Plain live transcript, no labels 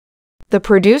The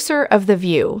producer of The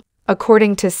View,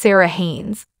 according to Sara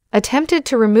Haines, attempted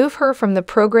to remove her from the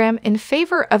program in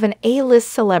favor of an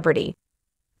A-list celebrity.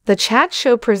 The chat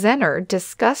show presenter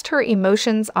discussed her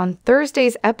emotions on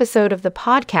Thursday's episode of the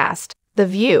podcast, The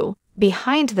View,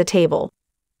 Behind the Table.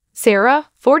 Sara,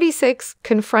 46,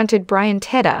 confronted Brian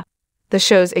Tedda, the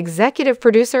show's executive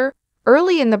producer,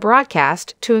 early in the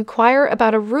broadcast to inquire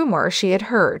about a rumor she had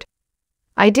heard.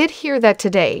 "I did hear that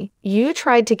today you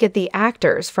tried to get the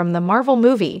actors from the Marvel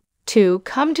movie to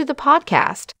come to the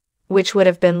podcast, which would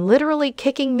have been literally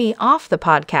kicking me off the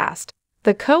podcast,"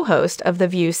 the co-host of The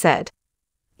View said.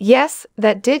 "Yes,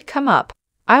 that did come up.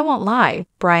 I won't lie,"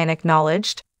 Brian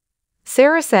acknowledged.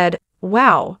 Sara said,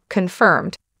 "Wow,"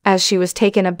 confirmed, as she was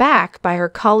taken aback by her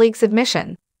colleague's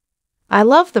admission. "I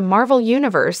love the Marvel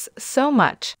Universe so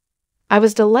much. I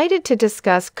was delighted to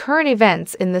discuss current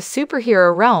events in the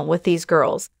superhero realm with these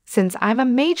girls, since I'm a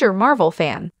major Marvel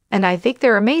fan, and I think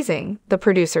they're amazing," the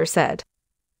producer said.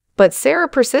 But Sara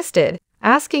persisted,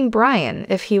 asking Brian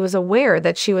if he was aware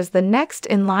that she was the next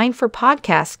in line for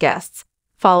podcast guests,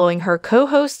 following her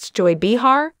co-hosts Joy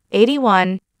Behar,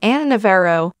 81, Anna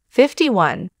Navarro,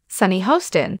 51, Sunny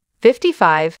Hostin,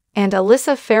 55, and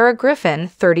Alyssa Farah Griffin,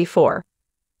 34.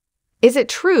 "Is it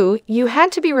true you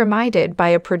had to be reminded by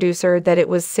a producer that it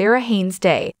was Sara Haines'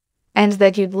 day, and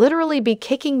that you'd literally be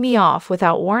kicking me off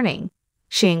without warning?"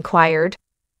 she inquired.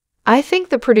 "I think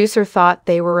the producer thought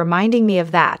they were reminding me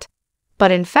of that. But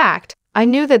in fact, I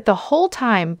knew that the whole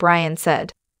time," Brian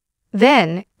said.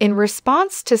 Then, in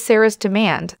response to Sara's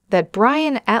demand that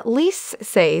Brian at least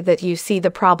say that you see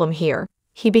the problem here,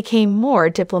 he became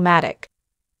more diplomatic.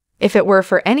 "If it were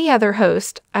for any other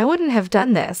host, I wouldn't have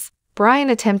done this." Brian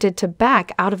attempted to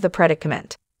back out of the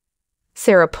predicament.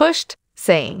 Sara pushed,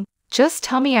 saying, "Just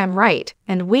tell me I'm right,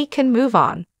 and we can move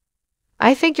on.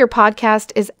 I think your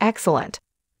podcast is excellent.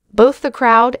 Both the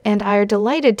crowd and I are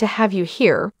delighted to have you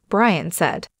here," Brian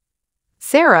said.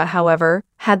 Sara, however,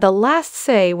 had the last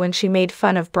say when she made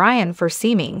fun of Brian for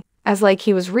seeming as like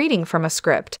he was reading from a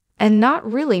script and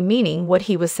not really meaning what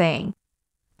he was saying.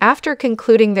 After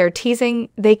concluding their teasing,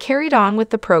 they carried on with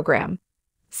the program.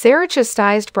 Sara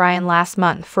chastised Brian last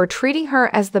month for treating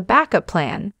her as the backup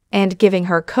plan and giving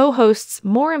her co-hosts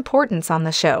more importance on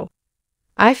the show.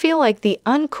 "I feel like the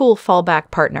uncool fallback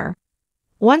partner.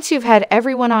 Once you've had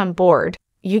everyone on board,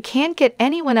 you can't get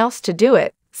anyone else to do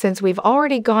it since we've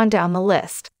already gone down the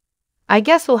list. I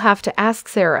guess we'll have to ask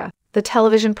Sara," the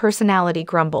television personality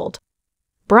grumbled.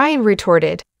 Brian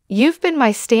retorted, "You've been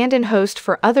my stand-in host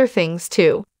for other things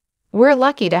too. We're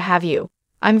lucky to have you.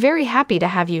 I'm very happy to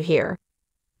have you here."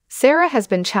 Sara has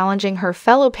been challenging her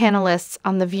fellow panelists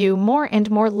on The View more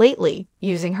and more lately,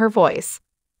 using her voice.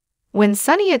 When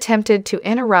Sunny attempted to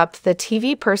interrupt the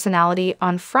TV personality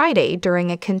on Friday during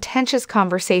a contentious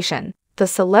conversation, the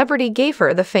celebrity gave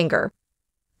her the finger.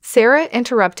 Sara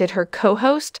interrupted her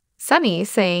co-host, Sunny,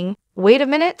 saying, "Wait a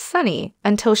minute, Sunny,"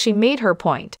 until she made her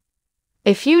point.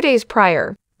 A few days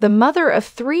prior, the mother of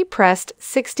three pressed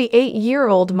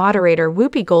 68-year-old moderator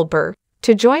Whoopi Goldberg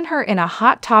to join her in a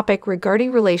hot topic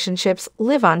regarding relationships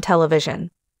live on television.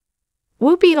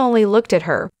 Whoopi only looked at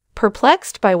her,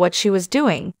 perplexed by what she was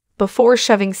doing, before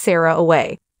shoving Sara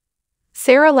away.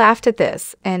 Sara laughed at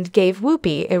this and gave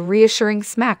Whoopi a reassuring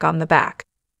smack on the back.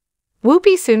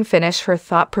 Whoopi soon finished her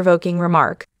thought-provoking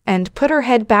remark and put her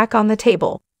head back on the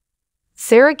table.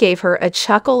 Sara gave her a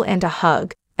chuckle and a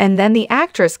hug, and then the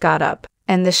actress got up,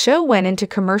 and the show went into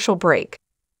commercial break.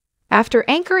 After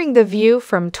anchoring The View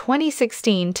from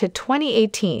 2016 to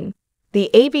 2018, the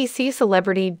ABC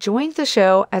celebrity joined the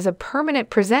show as a permanent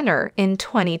presenter in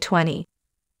 2020.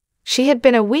 She had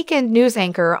been a weekend news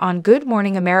anchor on Good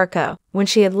Morning America when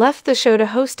she had left the show to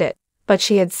host it, but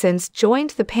she had since joined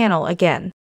the panel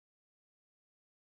again.